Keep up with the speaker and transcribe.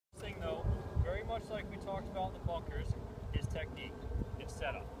talked about in the bunkers is technique. It's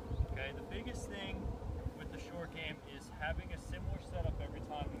setup. Okay, the biggest thing with the short game is having a similar setup every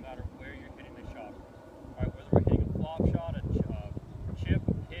time, no matter where you're hitting the shot. All right, whether we're hitting a flop shot, a chip,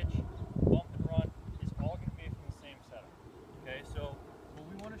 a pitch, bump and run, it's all going to be from the same setup. Okay, so what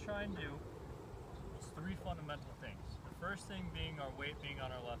we want to try and do is three fundamental things. The first thing being our weight being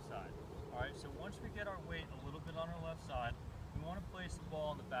on our left side. All right, so once we get our weight a little bit on our left side, we want to place the ball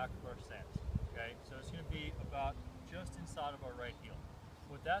on the back of our stance. Okay, so it's going to be about just inside of our right heel.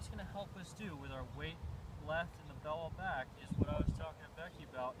 What that's going to help us do with our weight left and the bellow back is what I was talking to Becky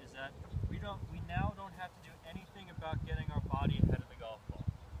about, is that we now don't have to do anything about getting our body ahead of the golf ball.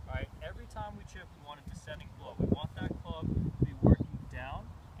 All right, every time we chip, we want a descending club. We want that club to be working down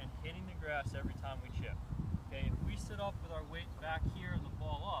and hitting the grass every time we chip. Okay, if we sit up with our weight back here and the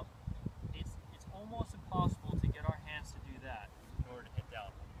ball up, it's almost impossible to get our hands to do that in order to hit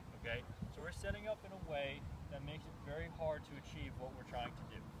down. Okay, so we're setting up in a way that makes it very hard to achieve what we're trying to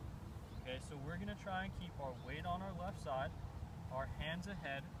do. Okay, so we're going to try and keep our weight on our left side, our hands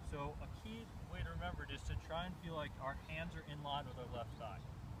ahead. So a key way to remember it is to try and feel like our hands are in line with our left thigh.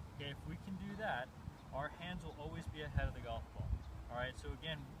 Okay, if we can do that, our hands will always be ahead of the golf ball. All right, so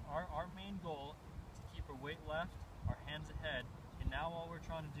again, our main goal is to keep our weight left, our hands ahead, and now all we're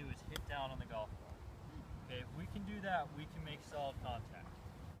trying to do is hit down on the golf ball. Okay, if we can do that, we can make solid contact.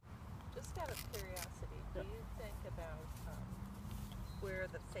 Just out of curiosity, do you think about where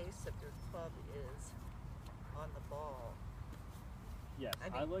the face of your club is on the ball? Yes,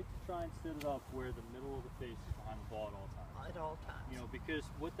 I like to try and set it up where the middle of the face is behind the ball at all times. At all times. You know, because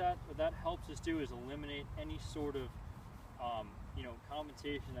what that helps us do is eliminate any sort of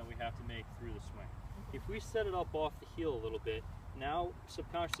compensation that we have to make through the swing. If we set it up off the heel a little bit, now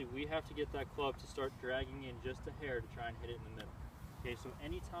subconsciously we have to get that club to start dragging in just a hair to try and hit it in the middle. Okay, so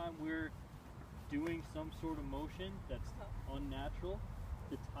anytime we're doing some sort of motion that's unnatural,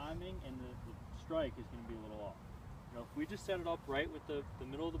 the timing and the strike is going to be a little off. You know, if we just set it up right with the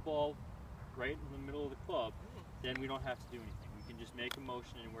middle of the ball, right in the middle of the club, then we don't have to do anything. We can just make a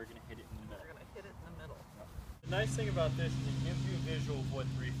motion and we're going to hit it in the middle. We're going to hit it in the middle. The nice thing about this is it gives you a visual of what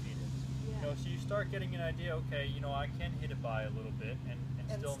 3 feet is. Yeah. You know, so you start getting an idea, okay, you know, I can hit it by a little bit and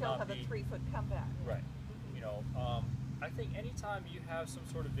still not have be... a 3-foot comeback. Right. You know, I think anytime you have some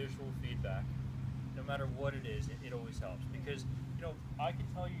sort of visual feedback, no matter what it is, it always helps. Because, you know, I can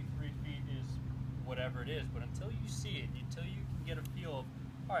tell you 3 feet is whatever it is, but until you see it, until you can get a feel of,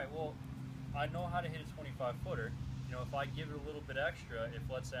 all right, well, I know how to hit a 25-footer. You know, if I give it a little bit extra, if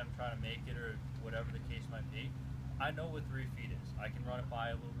let's say I'm trying to make it or whatever the case might be, I know what 3 feet is. I can run it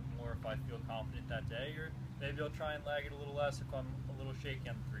by a little bit more if I feel confident that day, or maybe I'll try and lag it a little less if I'm a little shaky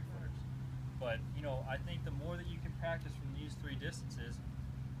on the 3-footers. But, you know, I think the more that you can practice from these 3 distances,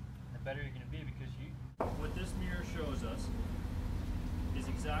 the better you're going to be, because what this mirror shows us is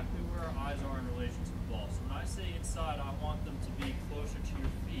exactly where our eyes are in relation to the ball. So when I say inside, I want them to be closer to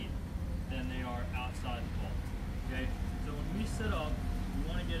your feet than they are outside the ball. Okay? So when we sit up, we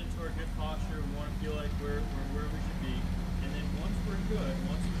want to get into our good posture, we want to feel like we're where we should be, and then once we're good,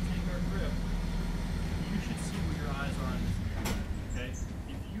 once we take our grip, you should see where your eyes are on this mirror. Okay?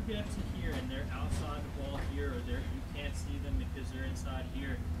 If you get to here and they're outside the ball here, or you can't see them because they're inside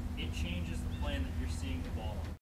here, it changes the plane that you're seeing the ball on.